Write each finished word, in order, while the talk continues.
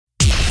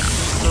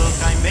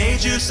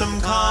Made you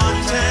some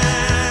content.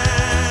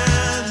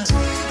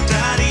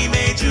 Daddy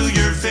made you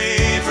your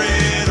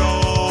favorite.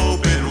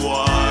 Open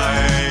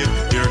wide.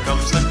 Here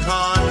comes the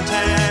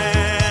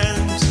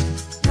content.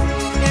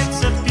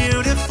 It's a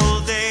beautiful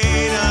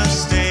day to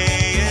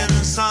stay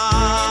inside.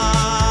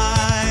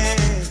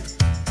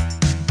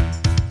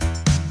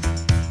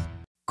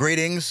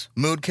 Greetings,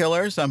 mood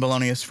killers. I'm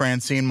Belonius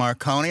Francine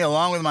Marconi,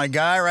 along with my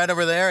guy right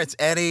over there. It's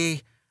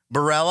Eddie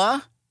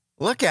Barella.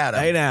 Look at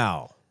him. Hey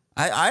now.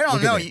 I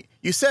don't know.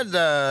 You said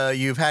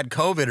you've had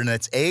COVID and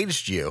it's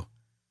aged you.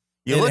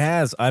 It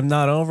has. I'm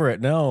not over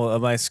it. No,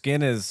 my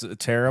skin is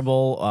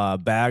terrible.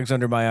 Bags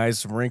under my eyes.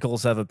 Some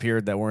wrinkles have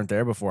appeared that weren't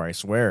there before. I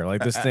swear.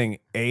 Like this thing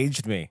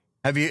aged me.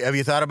 Have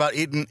you thought about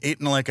eating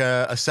like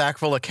a sack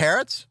full of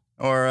carrots?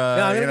 Or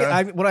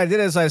no, what I did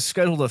is I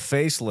scheduled a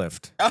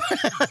facelift.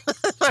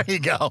 There you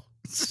go.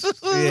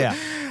 Yeah.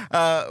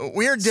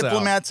 We are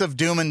diplomats of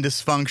doom and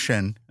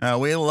dysfunction.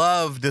 We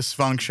love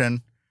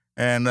dysfunction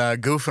and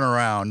goofing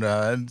around.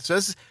 So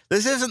this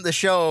isn't the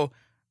show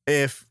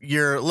if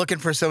you're looking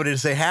for somebody to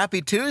say,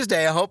 Happy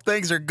Tuesday, I hope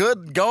things are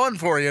good going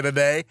for you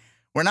today.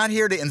 We're not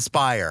here to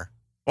inspire.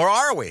 Or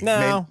are we?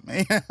 No.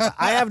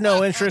 I have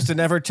no interest in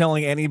ever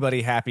telling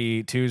anybody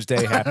Happy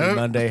Tuesday, Happy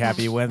Monday,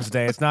 Happy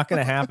Wednesday. It's not going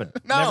to happen.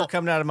 No. Never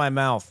coming out of my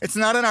mouth. It's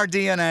not in our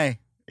DNA,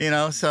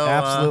 so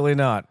absolutely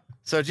not.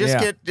 So just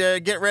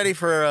get ready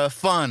for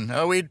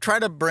fun. We try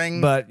to bring,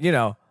 but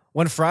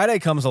when Friday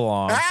comes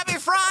along, Happy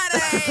Friday.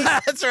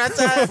 That's right.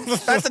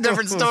 That's a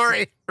different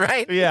story,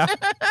 right? Yeah,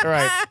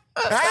 right.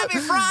 Happy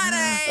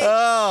Friday.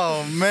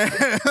 Oh man.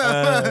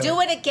 Do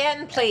it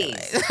again,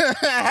 please.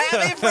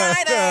 Happy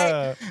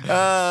Friday.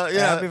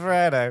 Happy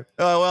Friday.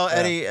 Well,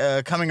 Eddie,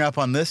 coming up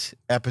on this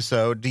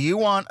episode, do you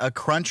want a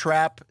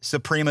Crunchwrap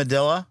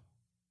Supremadilla?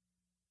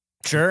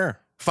 Sure.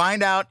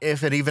 Find out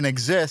if it even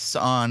exists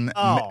on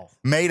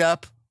Made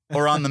Up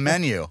or on the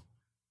menu.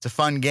 It's a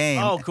fun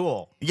game. Oh,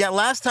 cool. Yeah,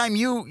 last time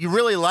you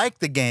really liked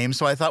the game,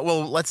 so I thought,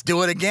 well, let's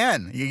do it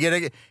again.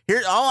 Here.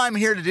 All I'm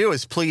here to do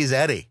is please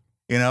Eddie.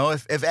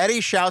 If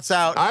Eddie shouts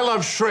out, I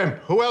love shrimp.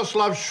 Who else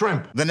loves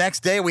shrimp? The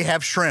next day we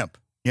have shrimp.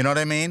 You know what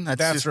I mean?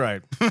 That's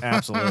right.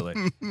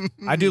 Absolutely.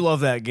 I do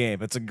love that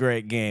game. It's a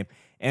great game.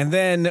 And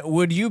then,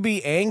 would you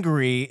be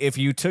angry if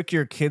you took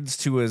your kids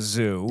to a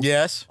zoo?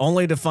 Yes.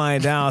 Only to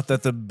find out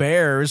that the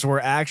bears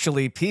were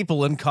actually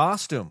people in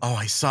costume. Oh,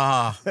 I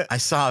saw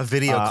a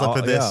video clip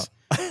of this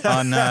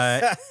on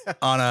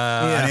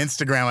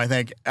Instagram. I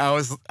think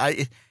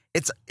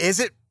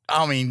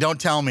don't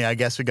tell me. I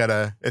guess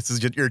this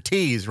is your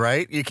tease,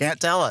 right? You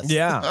can't tell us.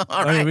 Yeah.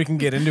 I mean, we can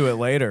get into it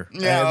later.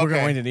 Yeah, we're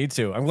going to need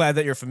to. I'm glad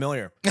that you're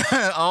familiar.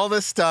 All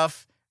this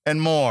stuff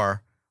and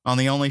more on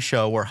the only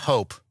show where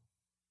hope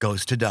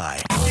goes to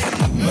die.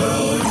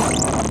 Mood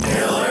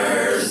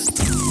Killers.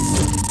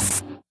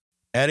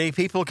 Eddie,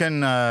 people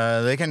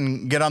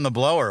can get on the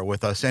blower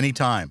with us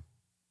anytime.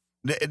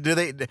 Do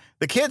they?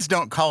 The kids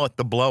don't call it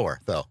the blower,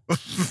 though.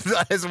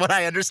 That is what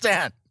I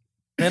understand.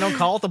 They don't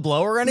call it the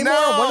blower anymore?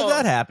 No. When did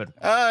that happen?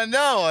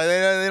 No,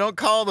 they don't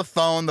call the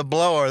phone the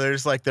blower.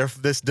 There's like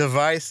this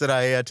device that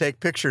I take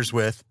pictures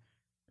with.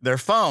 Their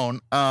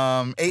phone,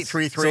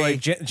 833. So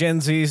like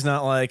Gen Z's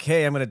not like,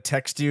 hey, I'm going to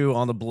text you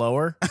on the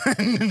blower?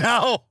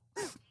 No.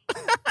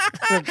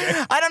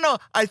 I don't know.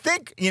 I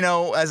think,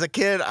 as a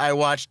kid, I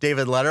watched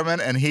David Letterman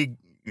and he,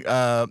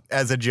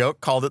 as a joke,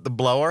 called it the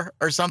blower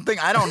or something.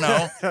 I don't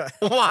know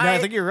why. No, I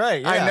think you're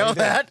right. Yeah, I know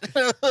that.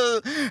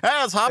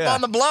 Let's hop on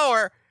the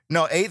blower.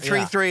 No,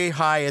 833,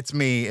 hi, it's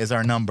me is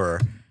our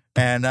number.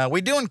 And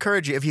we do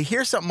encourage you, if you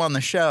hear something on the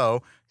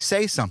show,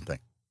 say something.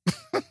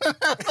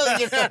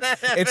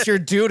 It's your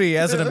duty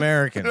as an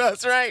American.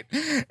 That's right.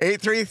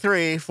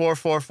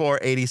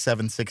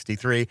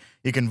 833-444-8763.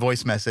 You can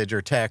voice message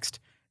or text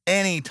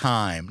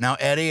anytime. Now,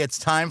 Eddie, it's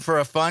time for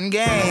a fun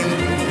game.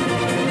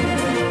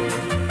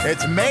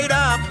 It's Made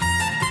Up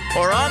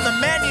or on the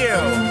menu.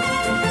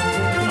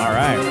 All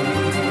right.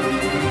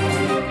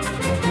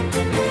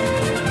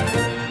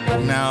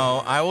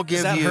 Now, I will give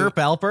you... Is that Herp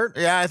Alpert?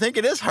 Yeah, I think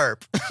it is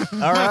Herp.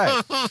 All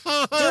right.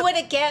 Do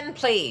it again,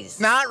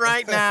 please. Not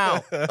right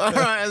now. All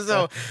right.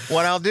 So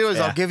what I'll do is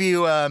I'll give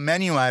you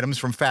menu items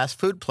from fast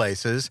food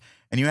places,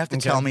 and you have to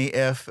tell me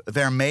if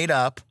they're made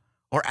up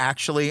or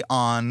actually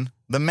on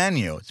the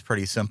menu. It's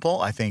pretty simple.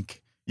 I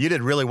think you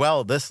did really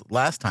well this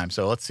last time,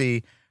 so let's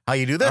see how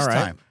you do this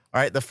time.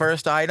 All right. The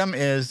first item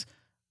is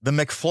the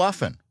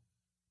McFluffin,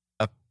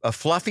 a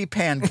fluffy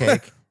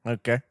pancake.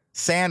 Okay.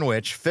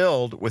 Sandwich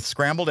filled with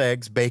scrambled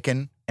eggs,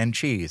 bacon, and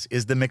cheese.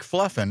 Is the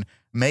McFluffin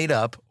made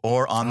up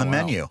or on the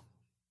menu?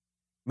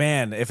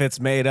 Man, if it's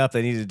made up,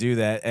 they need to do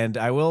that. And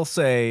I will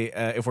say,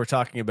 if we're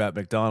talking about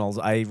McDonald's,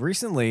 I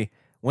recently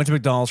went to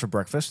McDonald's for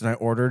breakfast, and I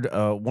ordered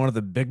one of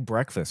the big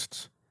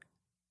breakfasts.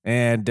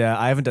 And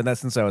I haven't done that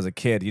since I was a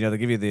kid. They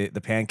give you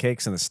the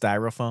pancakes and the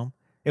styrofoam.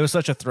 It was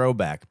such a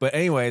throwback. But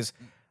anyways,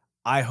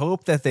 I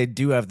hope that they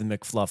do have the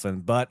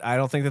McFluffin, but I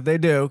don't think that they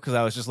do because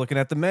I was just looking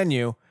at the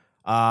menu.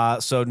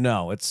 So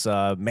no, it's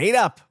made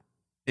up.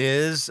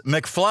 Is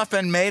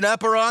McFluffin made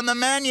up or on the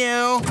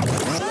menu?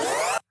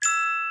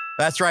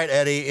 That's right,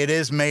 Eddie. It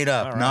is made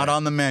up, All right. not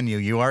on the menu.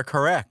 You are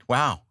correct.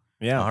 Wow.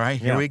 Yeah. All right,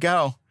 here we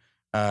go.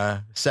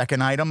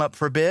 Second item up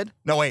for bid.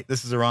 No, wait,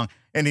 this is the wrong.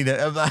 I need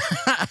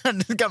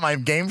to got my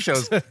game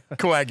shows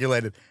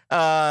coagulated.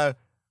 The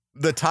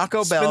Taco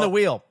Bell. Spin the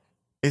wheel.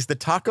 Is the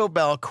Taco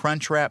Bell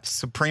Crunchwrap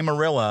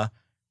Supremerilla.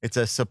 It's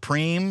a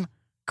Supreme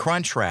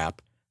Crunchwrap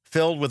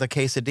filled with a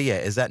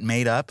quesadilla. Is that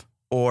made up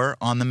or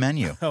on the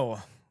menu?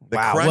 Oh, The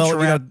wow.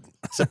 Crunchwrap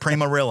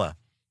Supremerilla.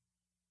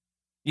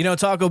 You know,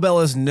 Taco Bell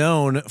is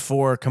known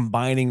for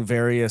combining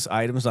various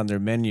items on their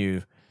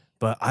menu,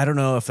 but I don't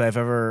know if I've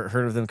ever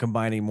heard of them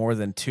combining more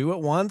than 2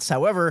 at once.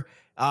 However,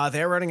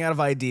 they're running out of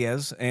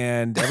ideas,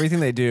 and everything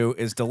they do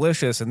is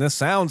delicious, and this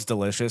sounds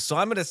delicious, so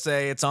I'm going to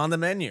say it's on the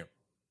menu.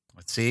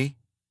 Let's see.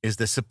 Is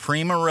the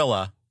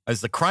Supremerilla,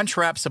 is the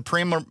Crunchwrap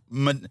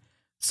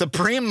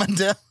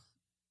Supremadilla,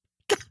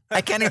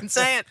 I can't even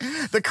say it.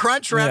 The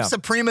Crunchwrap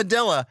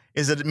Supremadilla,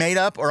 is it made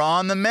up or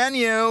on the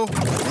menu?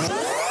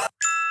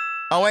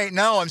 Oh, wait,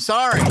 no, I'm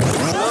sorry.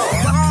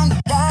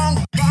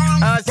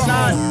 It's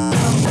not.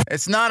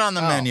 It's not on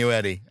the menu,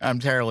 Eddie. I'm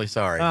terribly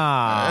sorry.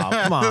 Oh,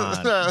 come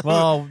on.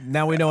 Well,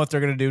 now we know what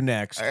they're going to do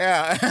next.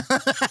 Yeah.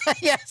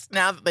 Yes,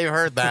 now that they've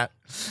heard that.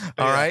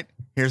 All right,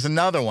 here's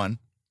another one.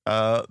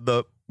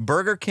 The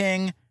Burger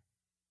King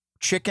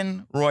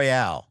Chicken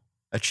Royale,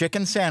 a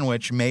chicken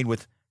sandwich made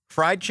with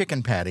fried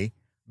chicken patty,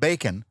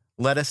 bacon,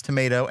 lettuce,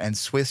 tomato, and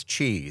Swiss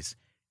cheese.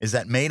 Is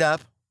that made up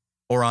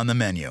or on the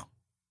menu?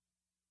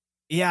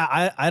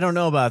 Yeah, I don't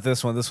know about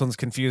this one. This one's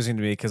confusing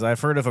to me because I've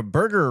heard of a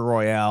burger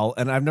royale,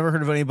 and I've never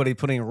heard of anybody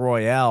putting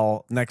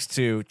royale next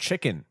to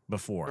chicken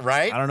before.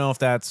 Right. I don't know if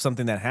that's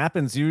something that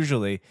happens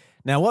usually.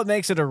 Now, what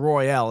makes it a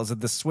royale? Is it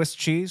the Swiss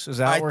cheese? Is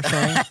that what we're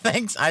saying?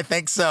 I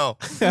think so.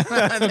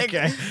 I think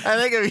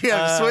if you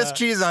have Swiss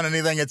cheese on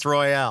anything, it's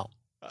royale.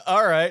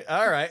 All right.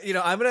 You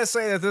know, I'm going to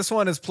say that this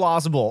one is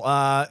plausible.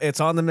 It's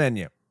on the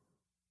menu.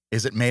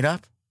 Is it made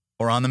up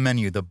or on the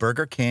menu? The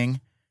Burger King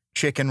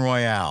Chicken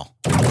Royale.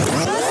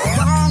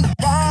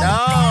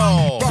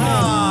 No.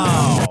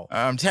 Oh.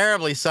 I'm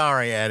terribly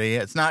sorry, Eddie.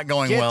 It's not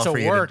going Get well to for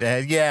you work,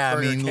 today. Yeah,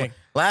 Burger I mean, King.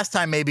 last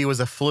time maybe was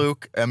a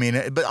fluke. I mean,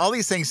 but all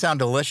these things sound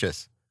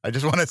delicious. I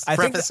just want to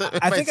preface it.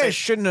 I think I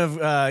shouldn't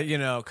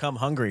have, come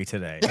hungry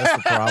today. That's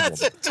the problem.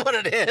 That's what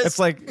it is. It's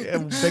like a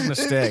big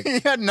mistake.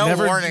 You had no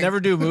never, warning. Never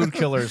do mood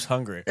killers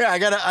hungry. Yeah,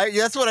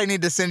 that's what I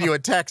need to send you a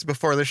text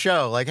before the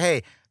show. Like,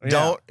 hey,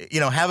 don't,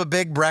 have a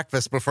big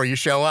breakfast before you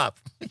show up.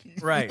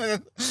 Right.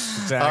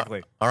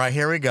 Exactly. All right,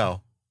 here we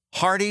go.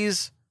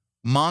 Hardee's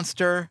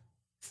Monster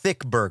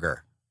Thick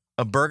Burger.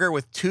 A burger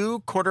with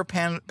 2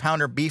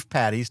 quarter-pounder beef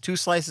patties, 2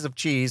 slices of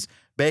cheese,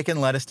 bacon,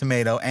 lettuce,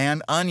 tomato,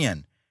 and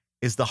onion.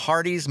 Is the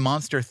Hardee's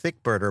Monster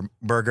Thick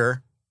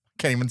Burger,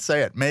 can't even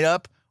say it, made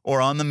up or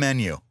on the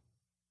menu?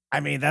 I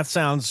mean, that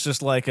sounds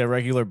just like a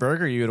regular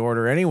burger you would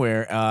order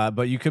anywhere,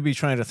 but you could be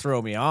trying to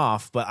throw me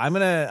off. But I'm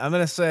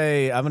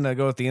gonna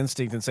go with the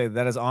instinct and say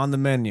that is on the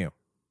menu.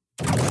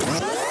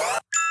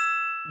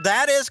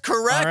 That is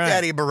correct, All right.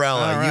 Eddie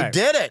Barella. All right. You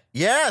did it.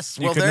 Yes.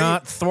 You could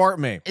not thwart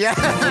me. Yeah,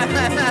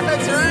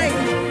 that's right.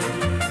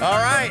 All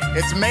right.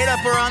 It's made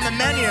up or on the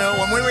menu.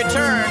 When we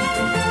return,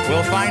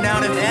 we'll find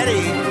out if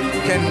Eddie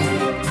can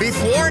be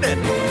thwarted.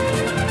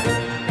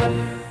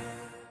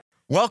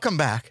 Welcome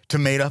back to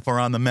Made Up or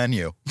on the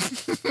Menu,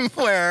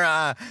 where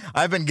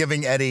I've been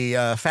giving Eddie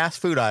fast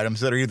food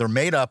items that are either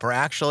made up or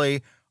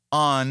actually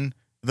on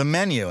the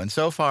menu. And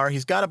so far,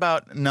 he's got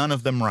about none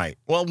of them right.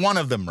 Well, one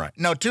of them right.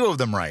 No, 2 of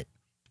them right.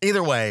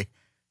 Either way,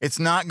 it's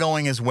not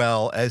going as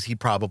well as he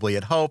probably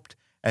had hoped.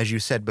 As you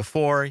said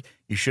before,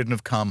 you shouldn't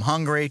have come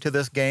hungry to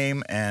this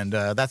game, and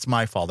that's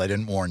my fault. I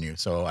didn't warn you,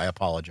 so I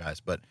apologize.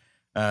 But,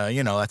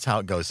 that's how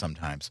it goes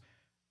sometimes.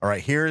 All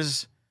right,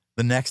 here's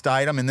the next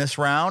item in this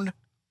round.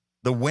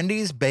 The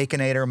Wendy's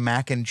Baconator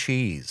Mac and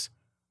Cheese.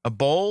 A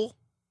bowl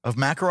of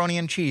macaroni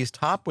and cheese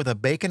topped with a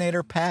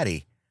Baconator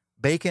patty,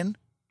 bacon,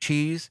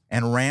 cheese,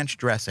 and ranch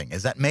dressing.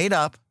 Is that made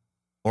up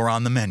or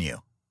on the menu?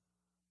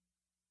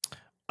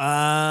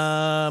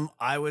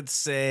 I would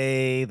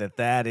say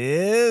that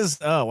is.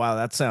 Oh wow,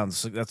 that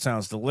sounds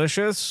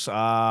delicious. And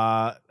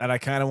I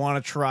kind of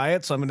want to try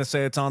it, so I'm going to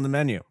say it's on the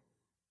menu.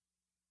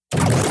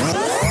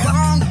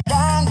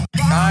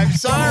 I'm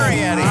sorry,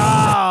 Eddie.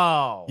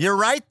 Oh, You're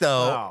right,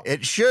 though. Wow.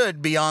 It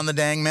should be on the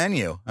dang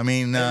menu. I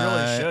mean, it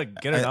really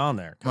should get it on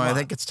there. Come I on.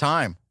 think it's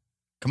time.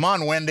 Come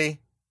on, Wendy.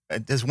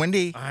 Does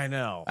Wendy? I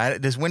know.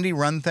 Does Wendy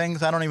run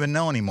things? I don't even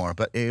know anymore.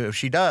 But if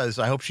she does,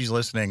 I hope she's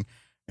listening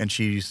and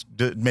she's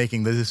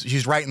making this.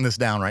 She's writing this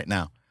down right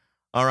now.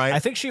 All right. I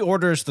think she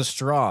orders the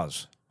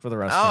straws for the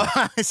restaurant.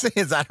 Oh, I see.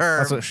 Is that her?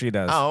 That's what she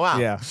does. Oh, wow.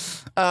 Yeah.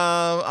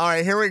 All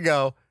right, here we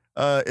go.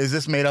 Is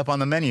this made up on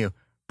the menu?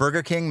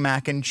 Burger King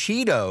Mac and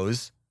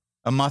Cheetos,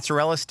 a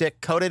mozzarella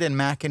stick coated in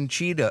mac and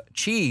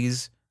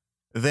cheese,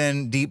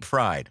 then deep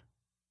fried.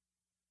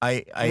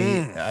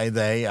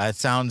 It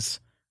sounds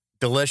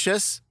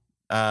delicious.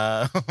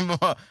 A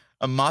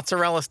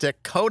mozzarella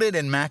stick coated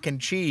in mac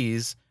and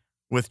cheese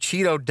with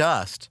Cheeto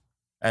dust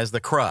as the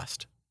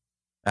crust,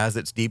 as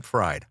it's deep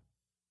fried.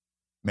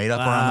 Made up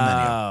or on the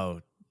menu.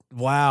 Oh,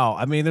 Wow.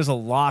 I mean, there's a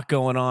lot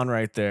going on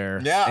right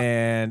there. Yeah.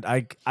 And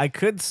I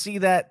could see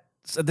that.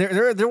 So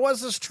there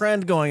was this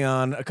trend going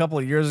on a couple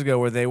of years ago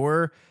where they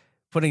were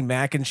putting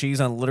mac and cheese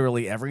on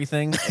literally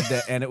everything.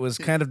 And it was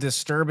kind of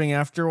disturbing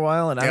after a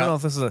while. And I don't know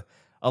if this is a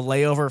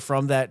layover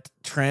from that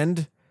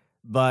trend,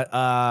 but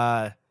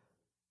I'm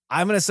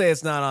going to say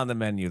it's not on the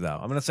menu, though.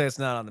 I'm going to say it's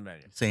not on the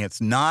menu. Saying it's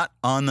not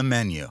on the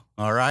menu.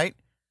 All right.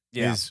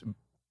 Yeah. Is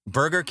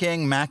Burger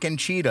King mac and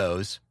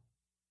Cheetos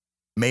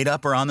made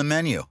up or on the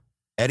menu?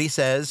 Eddie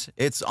says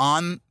it's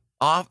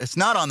off. It's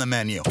not on the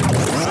menu.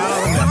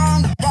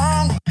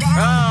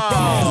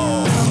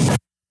 Oh.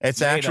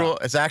 It's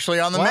actually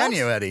on the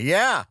menu, Eddie.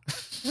 Yeah.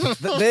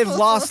 They've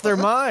lost their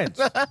minds.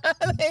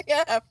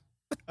 Yeah.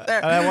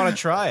 I want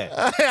to try it.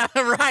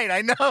 Right,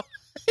 I know.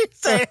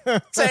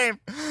 Same.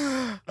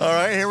 All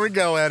right, here we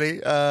go, Eddie.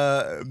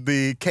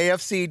 The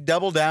KFC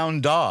Double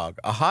Down Dog,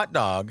 a hot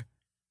dog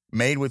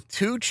made with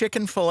 2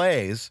 chicken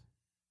fillets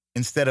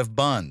instead of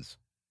buns.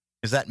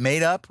 Is that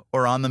made up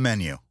or on the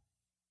menu?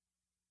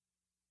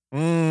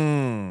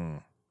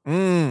 I'm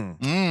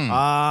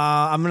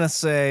going to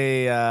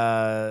say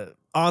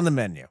on the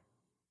menu.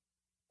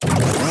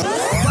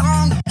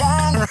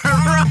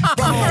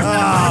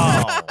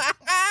 Oh.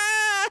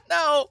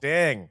 No.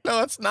 Dang.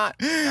 No, it's not.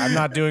 I'm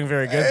not doing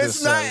very good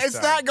It's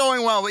not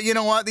going well, but you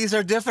know what? These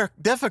are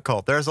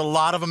difficult. There's a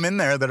lot of them in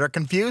there that are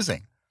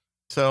confusing.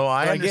 So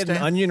I get an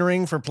onion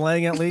ring for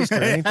playing at least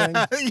or anything?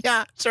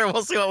 Yeah, sure.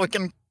 We'll see what we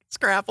can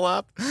scrapple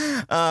up. All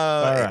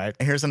right.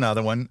 Here's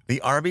another one.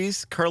 The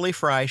Arby's Curly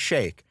Fry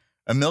Shake,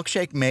 a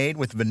milkshake made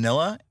with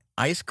vanilla,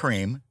 ice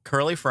cream,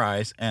 curly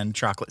fries, and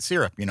chocolate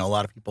syrup. You know, a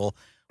lot of people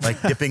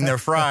like dipping their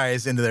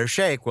fries into their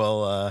shake.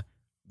 Well,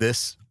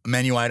 this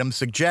menu item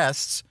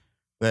suggests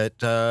that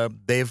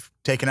they've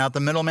taken out the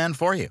middleman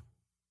for you.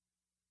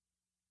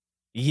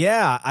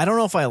 Yeah, I don't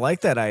know if I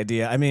like that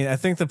idea. I mean, I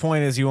think the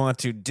point is you want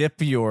to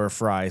dip your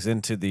fries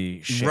into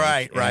the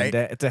shake. Right.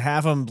 And, to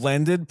have them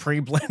blended,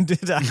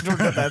 pre-blended, I don't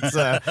know. That's,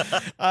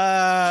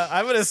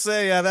 I'm going to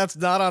say that's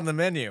not on the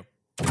menu.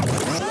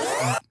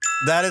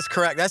 That is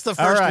correct. That's the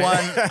first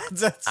one.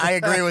 That's, I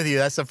agree with you.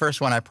 That's the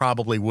first one I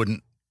probably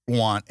wouldn't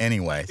want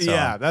anyway. So.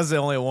 Yeah, that's the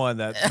only one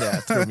that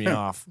threw me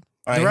off.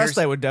 All right, the rest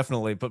I would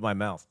definitely put my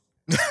mouth.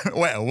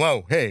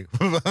 Whoa, hey.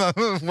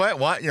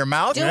 What? Your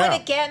mouth? Do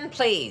it again,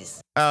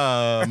 please.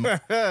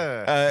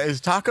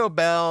 Is Taco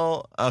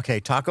Bell,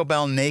 Taco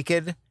Bell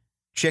Naked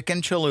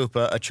Chicken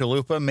Chalupa, a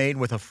chalupa made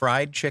with a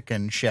fried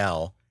chicken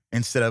shell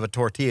instead of a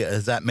tortilla.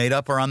 Is that made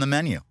up or on the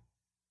menu?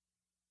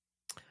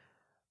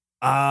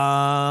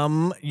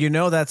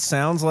 That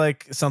sounds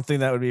like something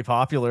that would be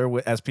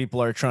popular as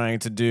people are trying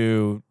to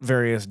do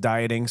various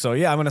dieting. So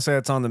yeah, I'm going to say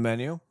it's on the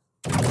menu.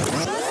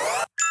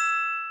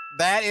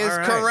 That is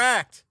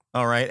correct.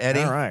 All right,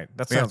 Eddie. All right.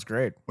 That sounds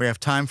great. We have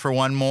time for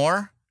one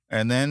more,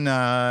 and then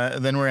we're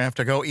going to have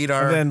to go eat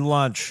our... And then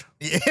lunch.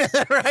 Yeah,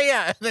 right,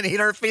 yeah. And then eat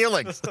our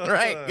feelings.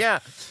 Right, yeah.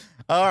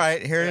 All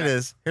right, here it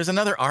is. Here's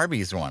another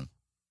Arby's one.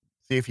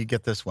 See if you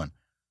get this one.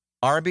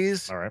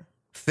 Arby's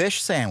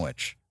fish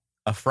sandwich.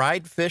 A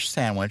fried fish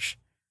sandwich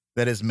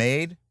that is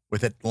made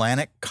with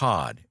Atlantic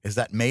cod. Is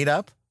that made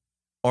up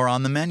or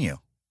on the menu?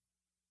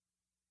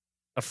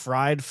 A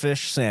fried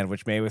fish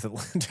sandwich made with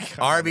Atlantic cod.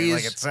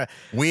 Arby's,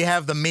 we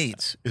have the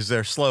meats is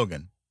their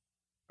slogan.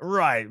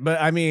 Right. But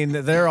I mean,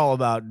 they're all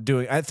about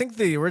doing, I think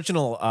the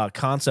original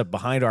concept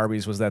behind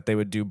Arby's was that they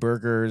would do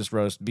burgers,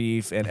 roast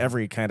beef, and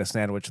every kind of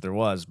sandwich there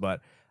was. But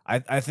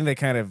I think they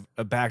kind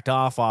of backed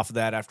off of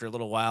that after a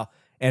little while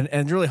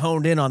and really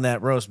honed in on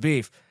that roast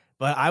beef.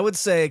 But I would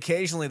say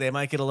occasionally they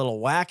might get a little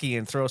wacky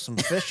and throw some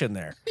fish in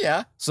there.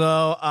 Yeah.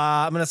 So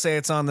I'm going to say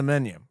it's on the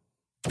menu.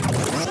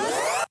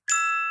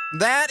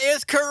 That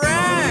is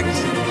correct.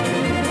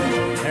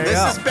 This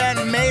has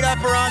been made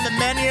up or on the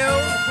menu.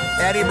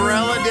 Eddie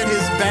Barella did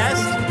his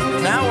best.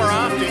 Now we're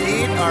off to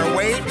eat our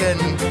weight in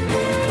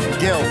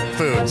guilt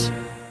foods.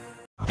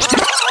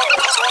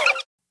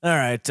 All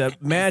right.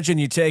 Imagine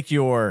you take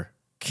your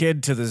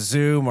kid to the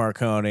zoo,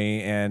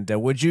 Marconi, and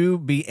would you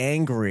be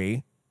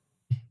angry?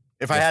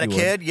 If I had a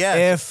kid,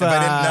 yes. If I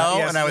didn't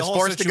know and I was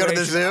forced to go to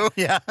the zoo,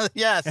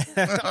 yes.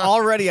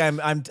 Already,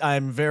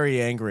 I'm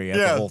very angry at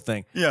the whole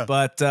thing. Yeah.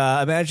 But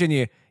imagine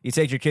you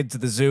take your kid to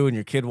the zoo and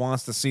your kid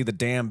wants to see the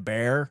damn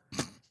bear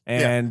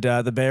and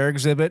the bear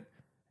exhibit,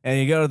 and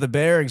you go to the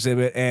bear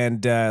exhibit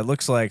and it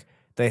looks like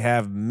they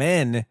have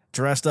men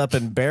dressed up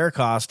in bear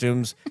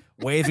costumes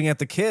waving at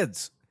the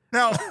kids.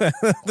 No,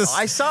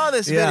 I saw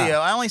this video.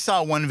 I only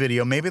saw one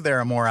video. Maybe there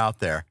are more out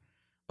there.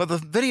 But the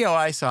video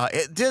I saw,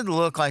 it did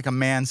look like a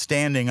man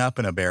standing up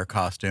in a bear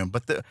costume.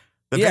 But the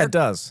bear, it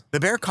does. The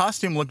bear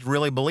costume looked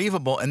really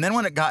believable. And then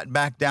when it got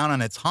back down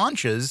on its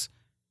haunches,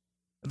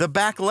 the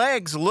back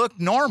legs looked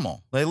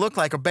normal. They looked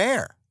like a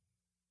bear.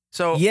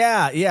 So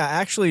yeah,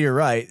 actually, you're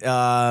right.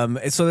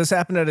 So this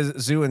happened at a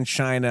zoo in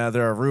China.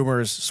 There are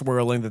rumors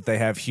swirling that they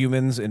have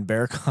humans in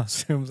bear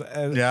costumes.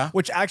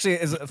 Which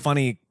actually is a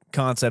funny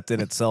concept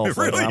in itself. It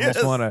really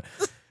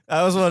I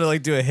always want to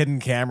like do a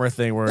hidden camera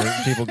thing where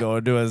people go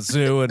into a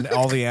zoo and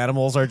all the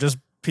animals are just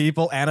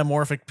people,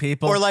 anamorphic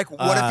people. Or like,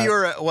 what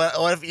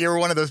if you're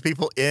one of those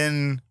people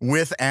in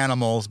with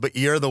animals, but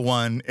you're the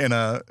one in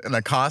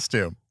a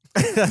costume?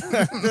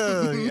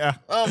 Yeah.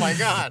 Oh my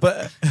God.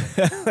 But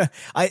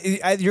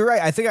you're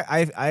right. I think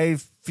I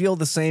feel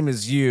the same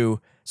as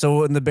you. So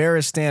when the bear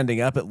is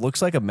standing up, it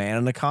looks like a man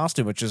in a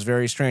costume, which is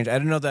very strange. I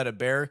didn't know that a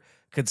bear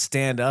could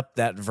stand up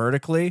that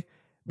vertically.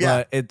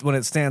 Yeah. But when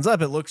it stands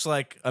up, it looks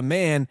like a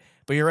man.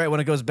 But you're right. When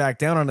it goes back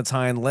down on its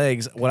hind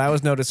legs, what I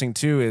was noticing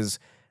too is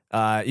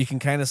you can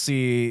kind of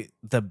see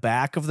the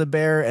back of the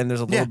bear, and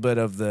there's a little bit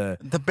of the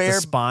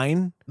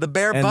spine. The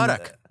bare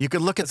buttock. You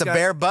could look at the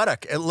bare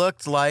buttock. It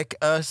looked like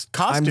a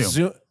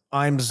costume.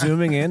 I'm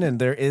zooming in, and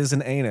there is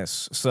an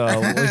anus. So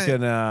we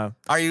can.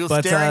 Are you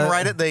staring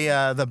right at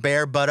the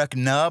bare buttock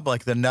nub,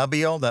 like the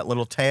nubule, that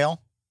little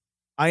tail?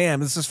 I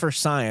am. This is for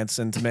science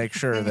and to make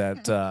sure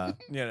that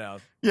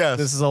Yes.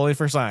 this is only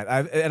for science.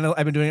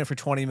 I've been doing it for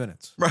 20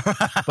 minutes.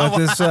 But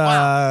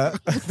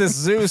this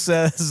zoo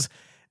says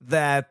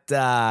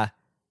that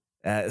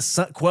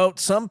quote,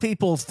 some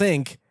people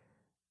think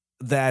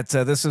that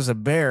this is a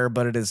bear,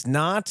 but it is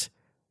not.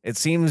 It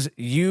seems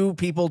you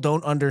people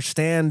don't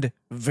understand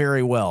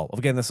very well.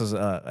 Again, this is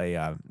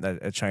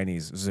a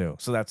Chinese zoo,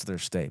 so that's their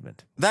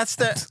statement.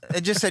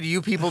 It just said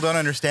you people don't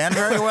understand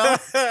very well.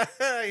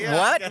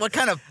 What? What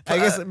kind of? I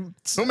guess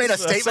who made a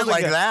statement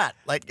like that?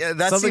 Like that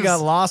something seems,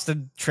 got lost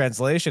in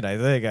translation. I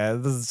think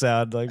it doesn't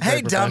sound like.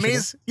 Hey,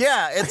 dummies!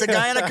 Yeah, it's a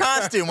guy in a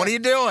costume. What are you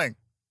doing?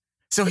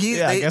 So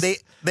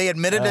they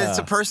admitted it's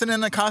a person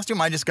in a costume.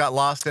 I just got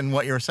lost in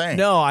what you were saying.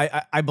 No,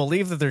 I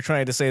believe that they're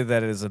trying to say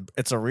that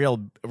it's a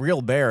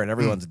real bear and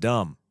everyone's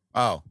dumb.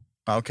 Oh,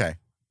 okay.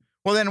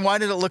 Well, then why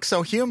did it look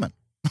so human?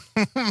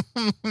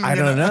 I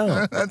don't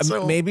know.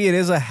 Maybe it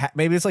is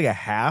maybe it's like a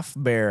half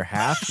bear,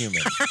 half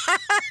human.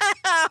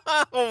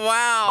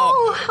 Wow.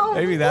 Oh, how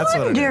Maybe that's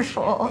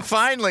wonderful. what it is.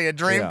 Finally, a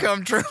dream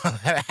come true.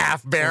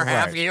 Half bear,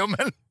 half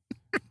human.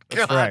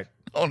 God. Right.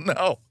 Oh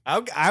no.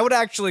 I would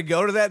actually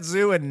go to that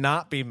zoo and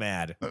not be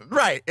mad.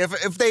 Right.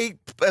 If they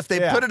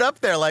put it up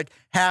there like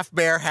half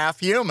bear, half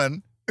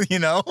human,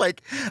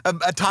 like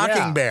a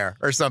talking bear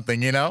or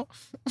something,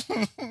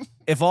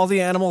 If all the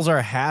animals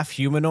are half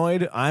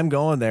humanoid, I'm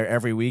going there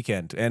every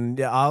weekend,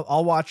 and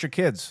I'll watch your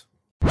kids.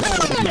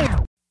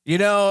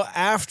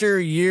 After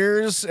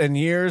years and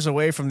years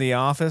away from the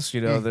office,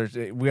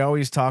 we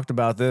always talked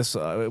about this.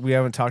 We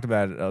haven't talked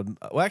about it.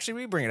 Well, actually,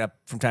 we bring it up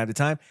from time to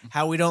time,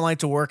 how we don't like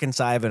to work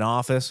inside of an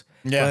office.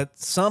 Yeah. But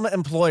some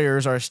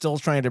employers are still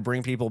trying to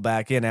bring people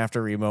back in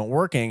after remote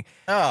working.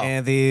 Oh.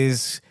 And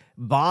these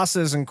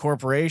bosses and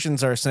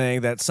corporations are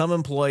saying that some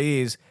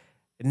employees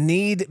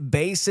need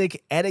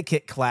basic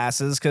etiquette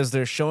classes because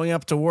they're showing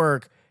up to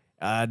work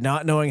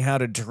not knowing how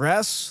to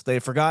dress.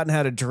 They've forgotten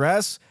how to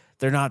dress.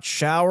 They're not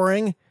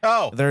showering.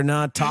 Oh. They're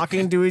not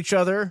talking to each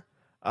other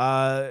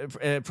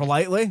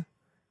politely.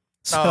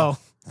 So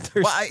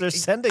they're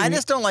sending. I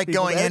just don't like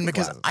people going to in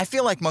because classes. I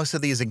feel like most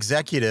of these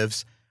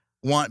executives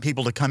want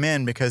people to come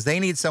in because they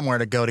need somewhere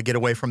to go to get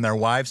away from their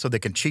wives so they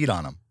can cheat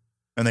on them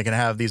and they can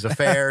have these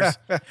affairs.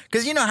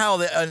 Because you know how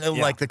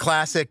like the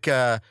classic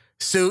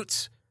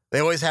suits, they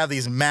always have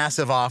these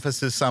massive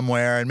offices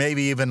somewhere and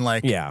maybe even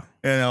like a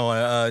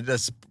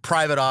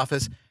private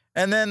office.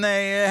 And then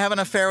they have an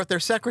affair with their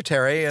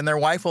secretary, and their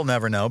wife will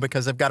never know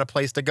because they've got a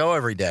place to go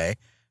every day.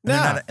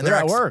 They're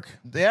at work.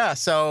 Yeah,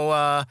 so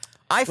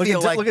I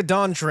feel like look at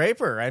Don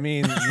Draper. I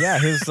mean,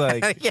 his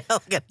look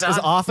at his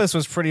office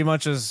was pretty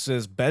much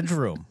his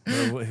bedroom.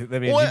 I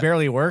mean, he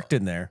barely worked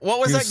in there. What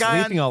was he that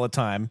guy sleeping all the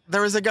time?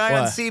 There was a guy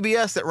on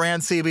CBS that ran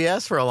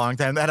CBS for a long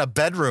time that had a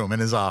bedroom in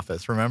his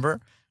office. Remember?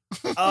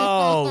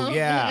 Oh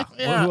yeah.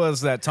 Who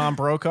was that? Tom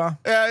Brokaw?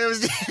 Yeah, it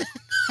was. I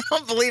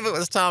don't believe it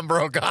was Tom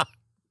Brokaw.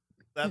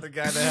 That the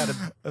guy that had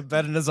a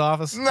bed in his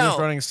office? No. He was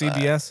running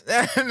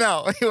CBS?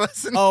 No, he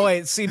wasn't. Oh,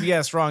 wait,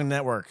 CBS, wrong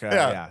network.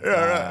 Yeah,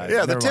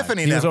 the never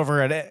Tiffany mind. He was network.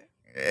 over at it.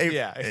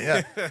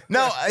 Yeah.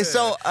 No,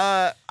 so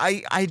I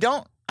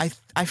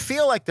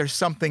feel like there's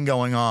something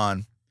going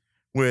on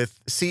with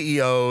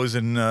CEOs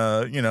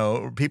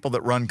and people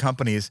that run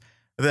companies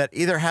that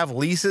either have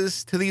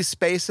leases to these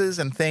spaces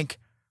and think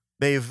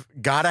they've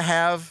got to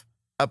have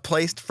a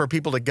place for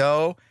people to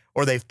go,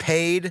 or they've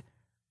paid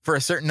for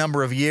a certain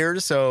number of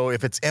years. So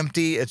if it's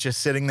empty, it's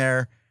just sitting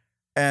there.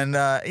 And,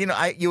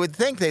 you would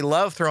think they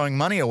love throwing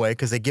money away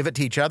because they give it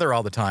to each other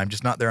all the time,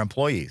 just not their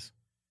employees.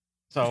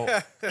 So,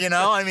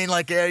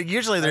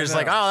 usually there's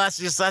like, oh,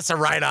 that's a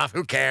write-off.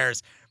 Who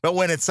cares? But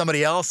when it's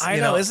somebody else, I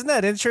know. Isn't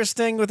that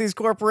interesting with these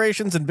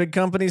corporations and big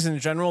companies in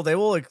general? They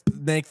will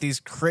make these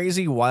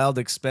crazy, wild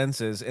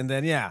expenses. And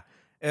then,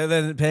 and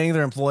then paying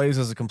their employees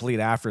is a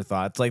complete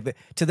afterthought. It's like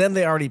to them,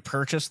 they already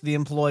purchased the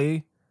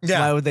employee. Yeah.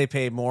 Why would they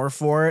pay more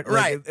for it?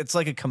 Right. It's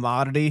like a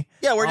commodity.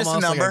 Yeah, we're just a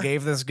Almost number. Like I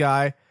gave this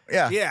guy.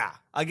 Yeah.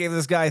 I gave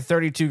this guy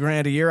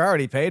 $32,000 a year. I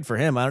already paid for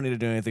him. I don't need to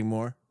do anything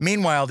more.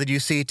 Meanwhile, did you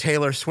see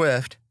Taylor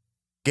Swift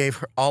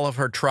gave all of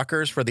her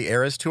truckers for the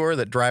Eras Tour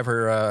that drive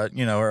her,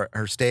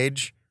 her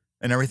stage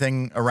and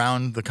everything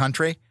around the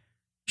country?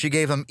 She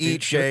gave them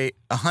each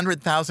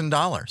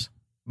 $100,000.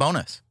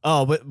 bonus.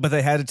 Oh, but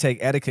they had to take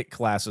etiquette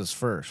classes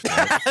first.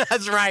 Right?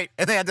 That's right.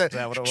 And they had that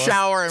to what it was?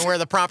 shower and wear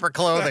the proper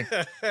clothing.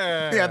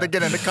 They had to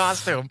get into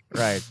costume.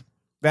 Right.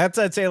 That's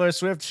Taylor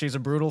Swift. She's a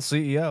brutal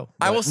CEO.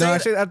 I will But- say no, that-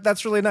 actually,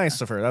 that's really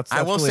nice of her. That's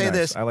I will really say nice.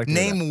 this. I like to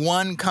hear that. Name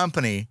one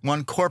company,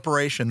 one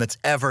corporation that's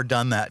ever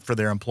done that for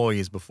their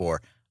employees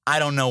before. I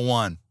don't know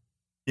one.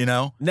 You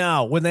know?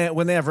 No, when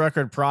they have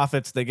record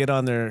profits, they get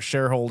on their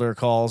shareholder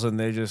calls and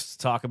they just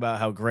talk about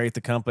how great the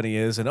company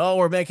is and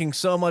we're making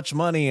so much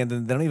money, and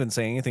then they don't even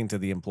say anything to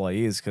the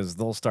employees because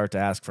they'll start to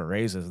ask for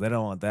raises. They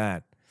don't want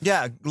that.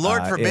 Yeah.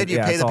 Lord forbid you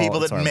pay it's the people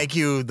all- it's that horrible. make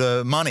you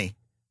the money.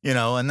 You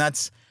know, and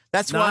that's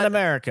Not what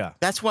America.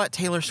 That's what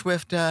Taylor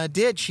Swift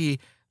did. She,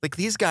 like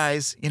these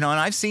guys, you know, and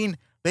I've seen,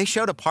 they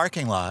showed a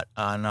parking lot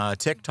on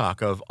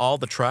TikTok of all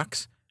the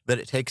trucks that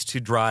it takes to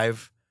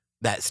drive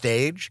that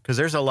stage. Because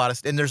there's a lot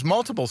of, and there's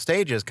multiple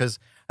stages because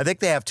I think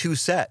they have 2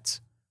 sets.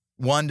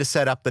 One to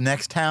set up the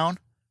next town.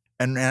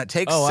 And it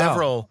takes Oh,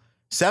 wow.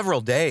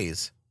 several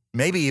days,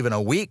 maybe even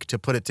a week to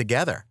put it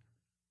together.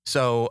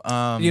 So,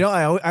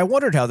 I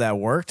wondered how that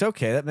worked.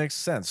 Okay, that makes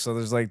sense. So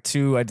there's like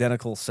 2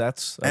 identical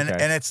sets. Okay.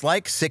 and it's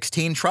like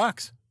 16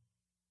 trucks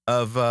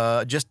of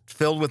just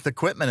filled with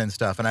equipment and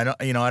stuff. And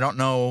I don't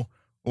know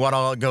what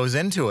all goes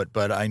into it,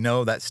 but I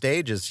know that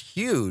stage is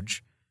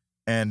huge,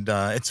 and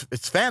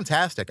it's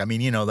fantastic. I mean,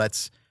 you know,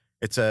 it's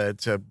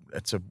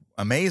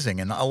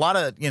amazing, and a lot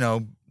of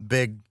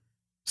big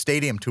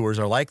stadium tours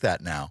are like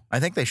that now. I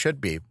think they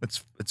should be.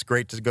 It's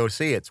great to go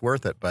see. It's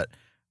worth it, but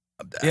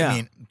Yeah. I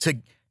mean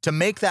to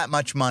make that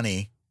much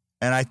money,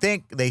 and I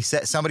think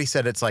somebody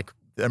said it's like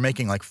they're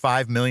making like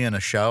 $5 million a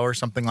show or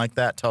something like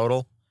that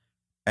total.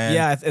 And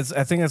Yeah, I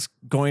think it's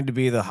going to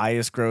be the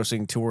highest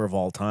grossing tour of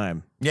all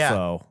time. Yeah.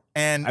 So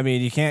and I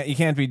mean, you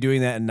can't be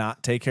doing that and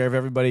not take care of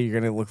everybody. You're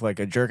going to look like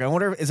a jerk. I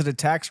wonder, is it a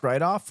tax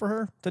write off for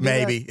her to do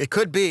maybe that? it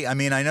could be. I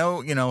mean, I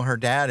know her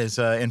dad is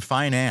in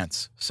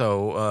finance,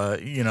 so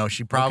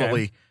she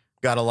probably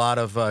got a lot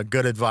of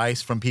good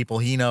advice from people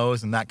he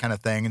knows and that kind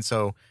of thing. And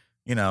so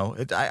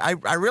I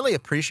really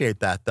appreciate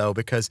that though,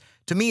 because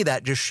to me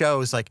that just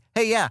shows like,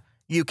 hey, yeah,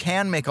 you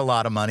can make a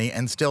lot of money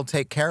and still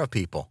take care of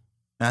people.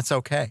 That's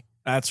okay.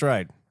 That's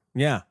right.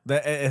 Yeah,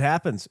 it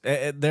happens.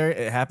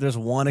 There's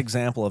one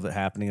example of it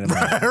happening in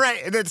America.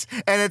 Right. And it's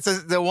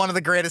one of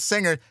the greatest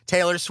singers,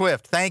 Taylor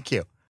Swift. Thank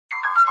you.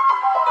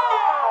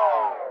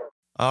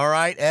 All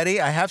right,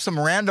 Eddie, I have some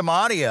random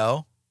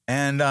audio.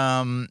 And,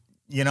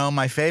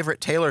 my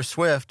favorite Taylor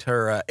Swift,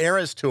 her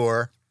Eras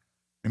Tour,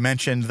 we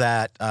mentioned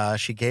that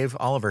she gave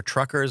all of her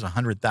truckers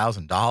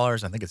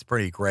 $100,000. I think it's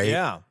pretty great.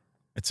 Yeah.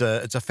 It's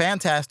a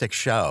fantastic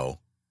show.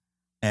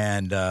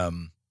 And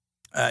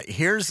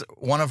here's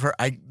one of her.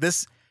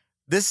 This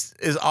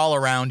is all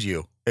around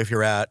you if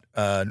you're at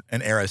an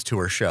Eras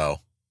Tour show.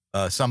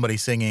 Somebody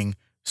singing,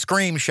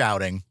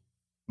 shouting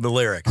the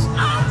lyrics.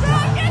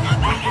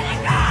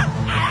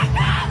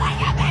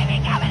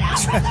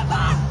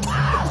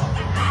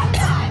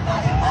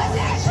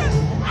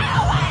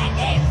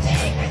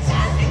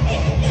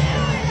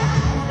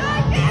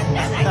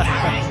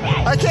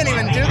 I can't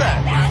even do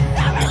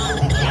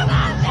that.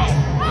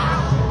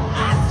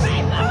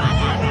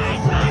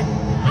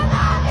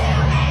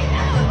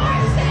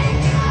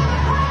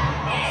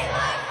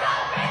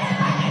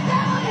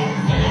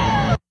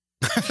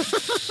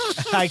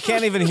 I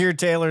can't even hear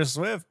Taylor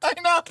Swift. I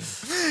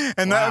know.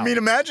 And Wow. I mean,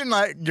 imagine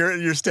like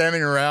you're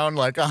standing around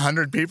like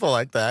 100 people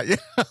like that.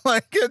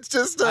 Like it's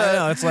just. I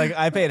know. It's like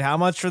I paid how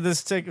much for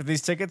these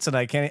tickets, and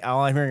I can't.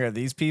 All I'm hearing are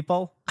these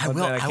people. I And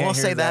will- then I can't will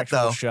hear say the that, actual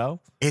though. Show.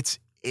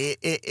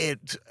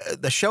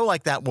 The show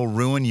like that will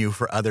ruin you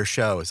for other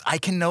shows. I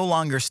can no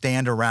longer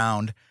stand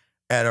around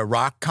at a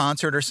rock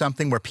concert or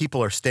something where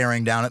people are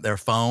staring down at their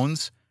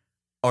phones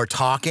or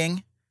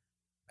talking.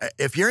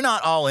 If you're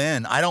not all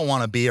in, I don't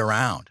want to be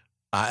around.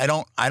 I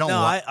don't. No,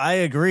 I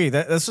agree.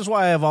 This is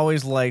why I've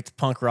always liked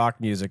punk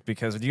rock music,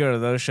 because when you go to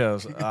those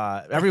shows,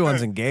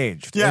 everyone's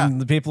engaged. Yeah. And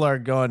the people are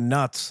going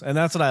nuts. And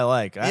that's what I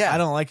like. Yeah. I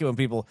don't like it when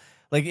people,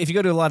 like if you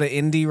go to a lot of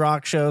indie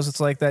rock shows, it's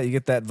like that. You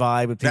get that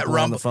vibe with That people on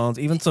rumble. the phones.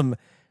 Even some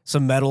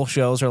metal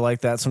shows are like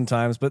that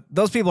sometimes. But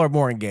those people are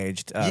more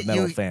engaged,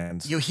 metal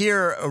fans. You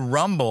hear a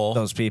rumble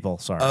Those people,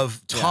 sorry.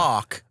 of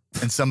talk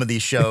in some of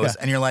these shows,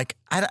 and you're like,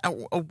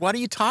 what are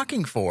you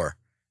talking for?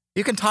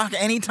 You can talk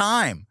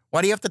anytime.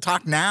 Why do you have to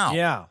talk now?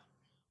 Yeah.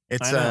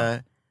 It's I know.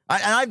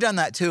 and I've done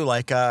that too.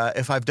 Like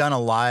if I've done a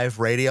live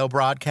radio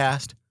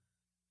broadcast,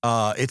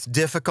 it's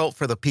difficult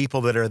for the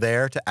people that are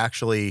there to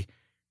actually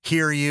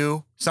hear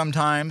you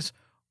sometimes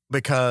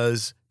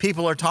because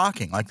people are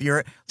talking. Like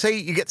say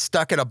you get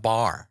stuck at a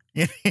bar,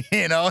 and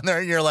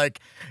you're like,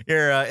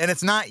 and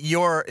it's not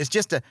it's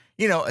just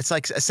it's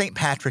like a St.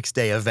 Patrick's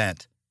Day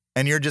event,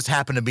 and you're just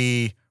happen to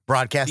be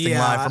broadcasting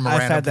live from a I've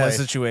random had that place.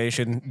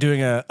 situation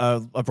doing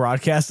a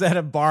broadcast at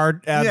a bar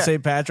at Yeah.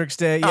 St. Patrick's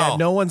Day. Yeah, Oh.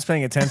 no one's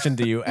paying attention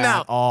to you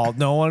at all.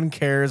 No one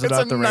cares It's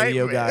about a the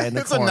radio nightmare. guy in the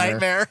It's a corner.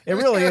 nightmare. It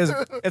really is.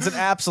 It's an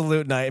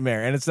absolute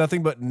nightmare, and it's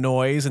nothing but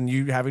noise, and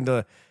you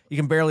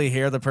can barely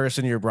hear the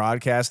person you're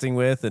broadcasting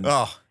with, and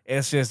Oh.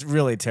 it's just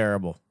really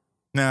terrible.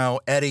 Now,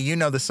 Eddie, you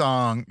know the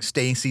song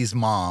Stacy's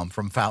Mom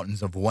from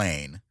Fountains of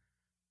Wayne.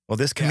 Well,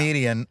 this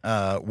comedian,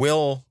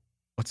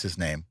 what's his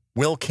name?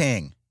 Will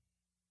King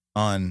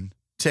on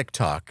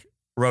TikTok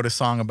wrote a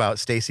song about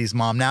Stacy's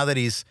mom. Now that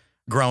he's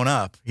grown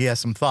up, he has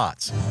some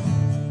thoughts.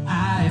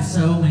 I have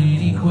so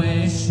many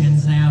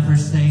questions now for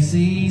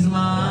Stacy's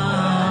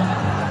mom.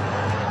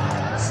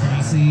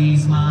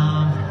 Stacy's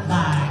mom,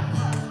 like,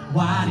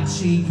 why did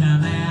she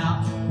come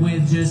out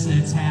with just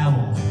a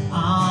towel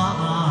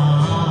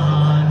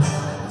on?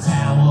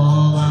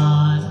 Towel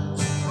on.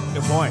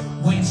 Good point.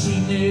 When she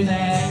knew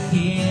that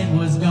kid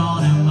was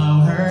gonna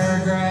mow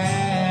her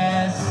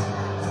grass.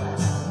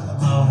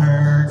 Mow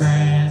her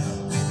grass.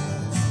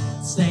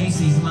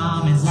 Stacy's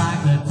mom is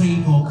like the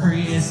people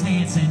Chris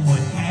Hansen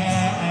would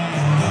catch.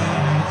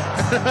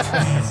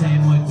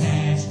 Hansen would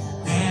catch.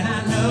 And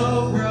I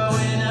know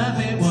growing up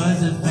it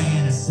was a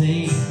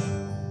fantasy,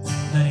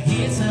 but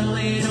it's a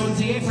little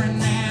different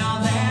now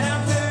that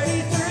I'm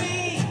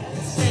 33.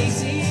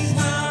 Stacy's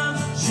mom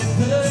should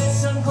put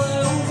some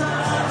clothes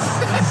on.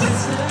 It's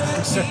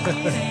just a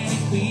kid and it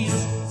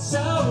feels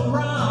so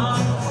wrong.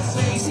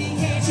 Stacy,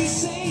 can't you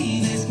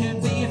see this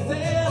could be a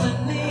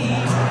felony?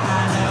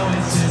 I know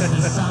it's just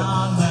a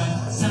song,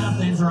 but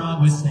something's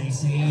wrong with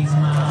Stacy's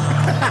mom.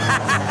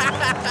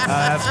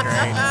 That's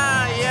great.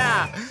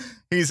 Yeah.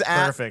 He's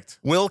at Perfect.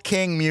 Will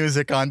King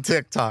Music on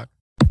TikTok.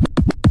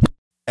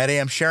 Eddie,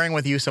 I'm sharing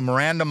with you some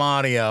random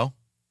audio.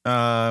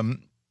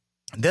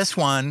 This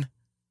one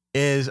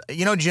is,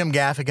 you know, Jim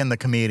Gaffigan, the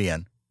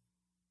comedian.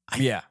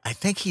 Yeah. I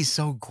think he's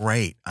so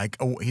great.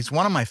 He's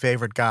one of my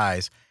favorite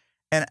guys.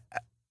 And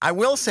I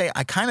will say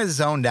I kind of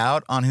zoned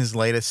out on his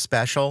latest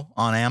special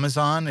on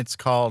Amazon. It's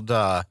called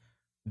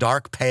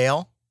Dark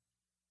Pale.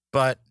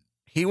 But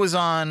he was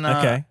on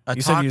Okay.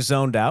 You said you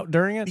zoned out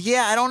during it?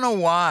 Yeah, I don't know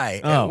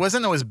why. Oh. It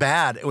wasn't it was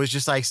bad. It was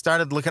just I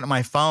started looking at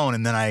my phone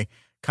and then I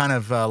kind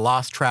of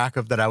lost track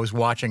of that I was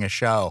watching a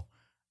show.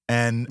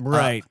 And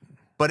Right.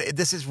 but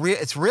this is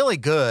it's really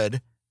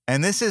good.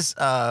 And this is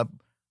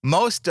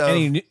most of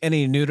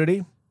Any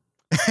nudity?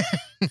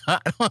 I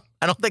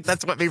don't think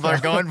that's what people are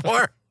going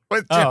for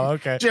with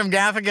Okay. Jim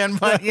Gaffigan,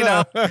 but you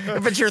know,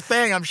 if it's your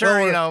thing, I'm sure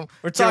Well, you know.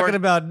 We're talking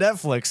about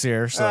Netflix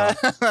here, so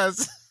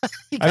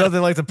I know they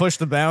like to push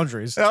the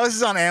boundaries. No, this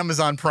is on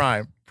Amazon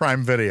Prime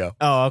Video.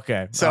 Oh,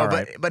 okay. So, All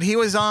right. but he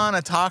was on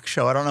a talk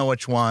show. I don't know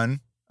which one.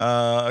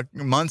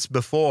 Months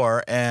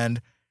before,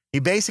 and he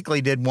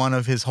basically did one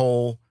of his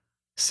whole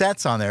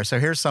sets on there. So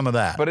here's some of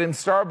that. But in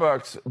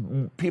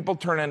Starbucks, people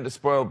turn into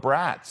spoiled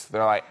brats.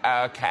 They're like,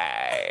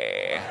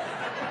 okay,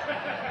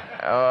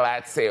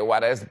 let's see, what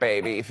does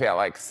baby feel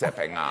like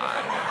sipping on?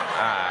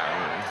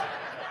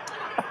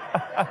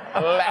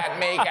 Let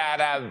me get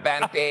a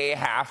venti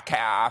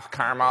half-calf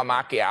caramel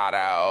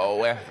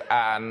macchiato with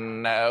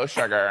no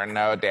sugar,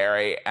 no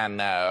dairy, and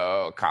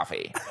no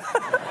coffee.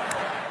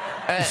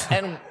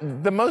 And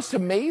the most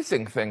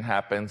amazing thing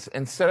happens.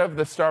 Instead of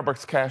the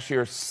Starbucks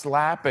cashier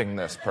slapping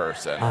this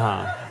person,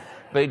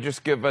 they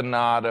just give a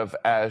nod of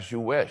as you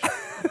wish.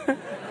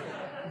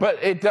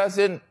 But it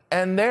doesn't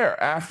end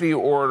there. After you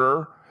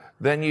order,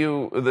 then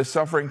the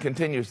suffering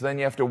continues. Then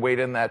you have to wait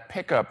in that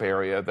pickup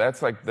area.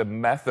 That's like the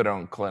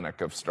methadone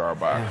clinic of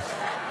Starbucks,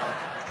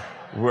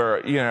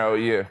 where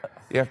you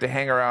have to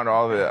hang around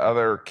all the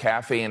other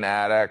caffeine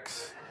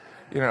addicts.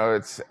 You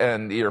know,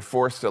 and you're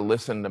forced to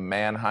listen to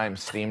Mannheim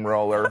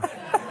Steamroller.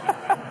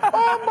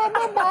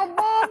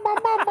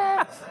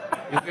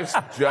 You just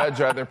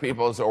judge other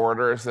people's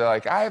orders. They're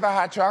like, I have a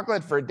hot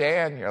chocolate for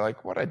Dan. You're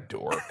like, what a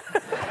dork.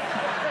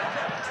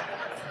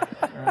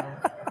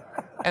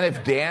 And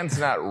if Dan's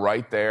not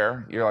right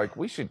there, you're like,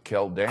 we should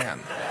kill Dan.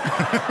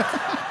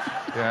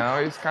 You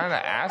know, he's kind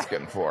of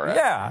asking for it.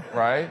 Yeah.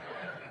 Right?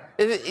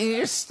 You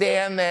just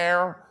stand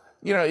there.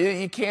 You know,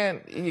 you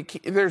can't,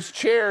 there's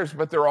chairs,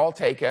 but they're all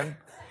taken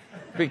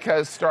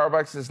because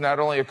Starbucks is not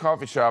only a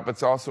coffee shop,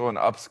 it's also an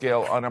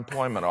upscale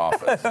unemployment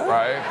office,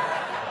 right?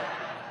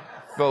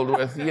 Filled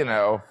with,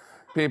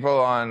 people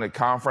on the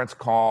conference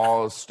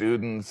calls,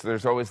 students.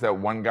 There's always that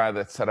one guy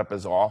that set up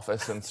his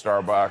office in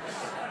Starbucks.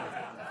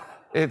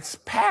 It's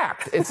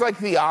packed. It's like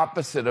the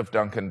opposite of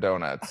Dunkin'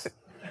 Donuts.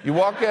 You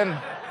walk in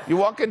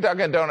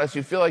Dunkin' Donuts,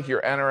 you feel like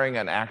you're entering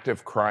an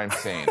active crime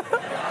scene.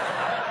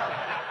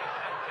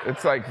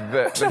 It's like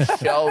the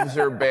shelves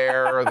are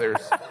bare.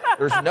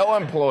 There's no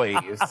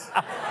employees.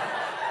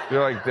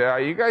 You're like, are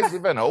you guys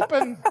even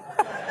open?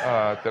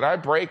 Did I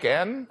break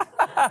in?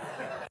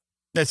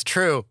 That's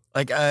true.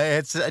 Like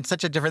it's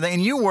such a different thing.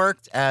 And you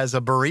worked as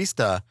a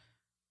barista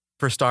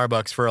for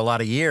Starbucks for a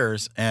lot of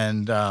years,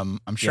 and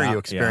I'm sure you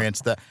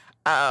experienced the.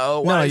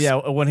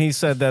 When he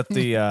said that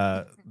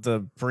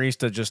the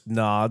barista just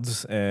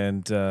nods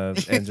and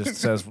just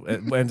says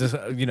and just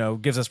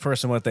gives this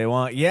person what they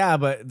want. Yeah,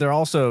 but they're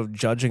also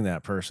judging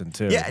that person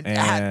too. Yeah,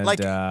 and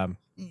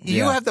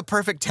you have the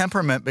perfect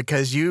temperament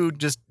because you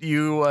just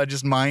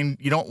mind.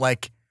 You don't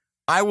like.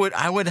 I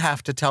would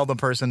have to tell the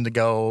person to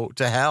go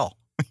to hell.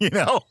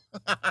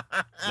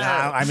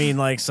 I mean,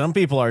 like some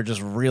people are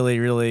just really,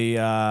 really.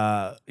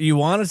 You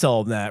want to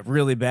tell them that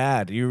really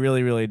bad. You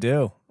really, really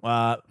do.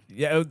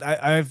 Yeah,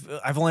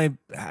 I've only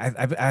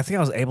I think I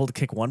was able to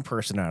kick one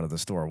person out of the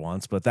store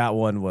once, but that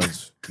one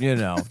was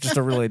just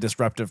a really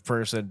disruptive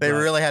person. They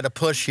really had to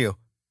push you.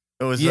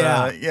 It was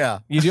yeah.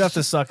 You do have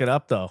to suck it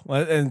up though,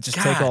 and just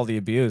take God. all the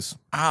abuse.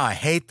 I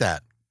hate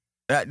that.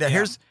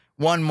 Here's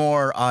one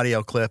more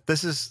audio clip.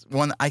 This is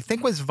one I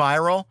think was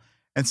viral,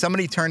 and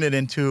somebody turned it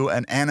into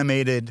an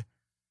animated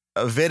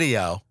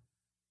video,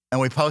 and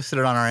we posted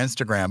it on our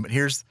Instagram. But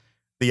here's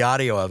the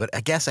audio of it.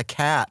 I guess a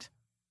cat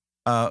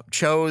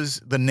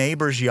chose the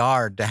neighbor's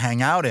yard to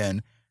hang out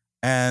in,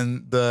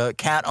 and the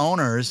cat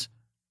owners,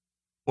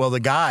 well, the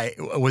guy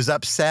was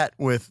upset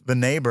with the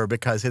neighbor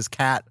because his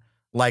cat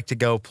liked to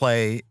go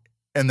play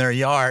in their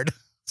yard.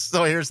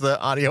 So here's the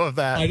audio of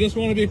that. I just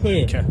want to be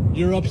clear. Okay.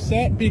 You're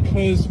upset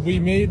because we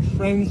made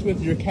friends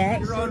with your cat?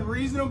 You're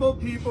unreasonable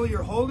people.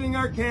 You're holding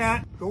our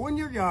cat. Go in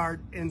your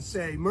yard and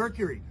say,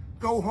 Mercury,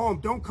 go home.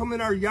 Don't come in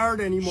our yard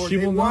anymore. She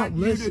will not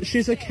listen.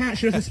 She's a cat.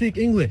 She doesn't speak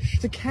English.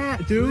 It's a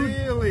cat, dude.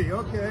 Really?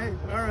 Okay.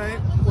 All right.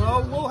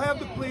 Well, we'll have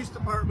the police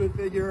department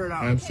figure it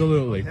out.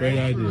 Absolutely. Okay? Great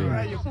idea. All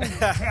right, you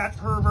cat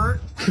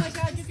pervert. Oh my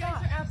God, you guys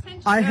are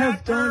absent.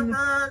 I've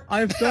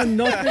done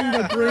nothing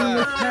to bring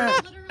this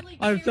cat.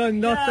 I've done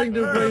nothing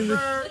to bring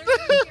this.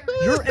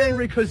 You're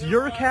angry because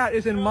your cat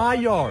is in my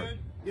yard.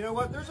 You know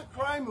what? There's a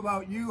crime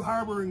about you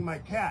harboring my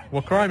cat.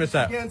 What crime is It's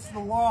that? against the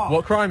law.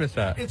 What crime is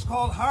that? It's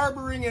called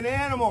harboring an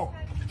animal.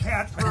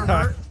 Cat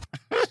pervert.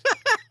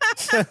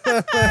 Cat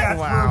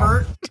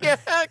pervert.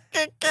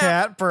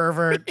 Cat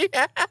pervert.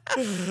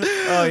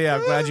 Oh yeah,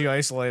 I'm glad you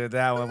isolated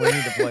that one. We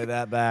need to play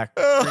that back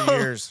for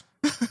years.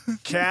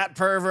 Cat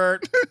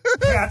pervert.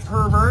 Cat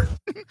pervert.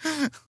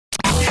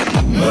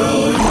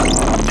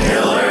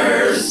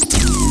 Killers.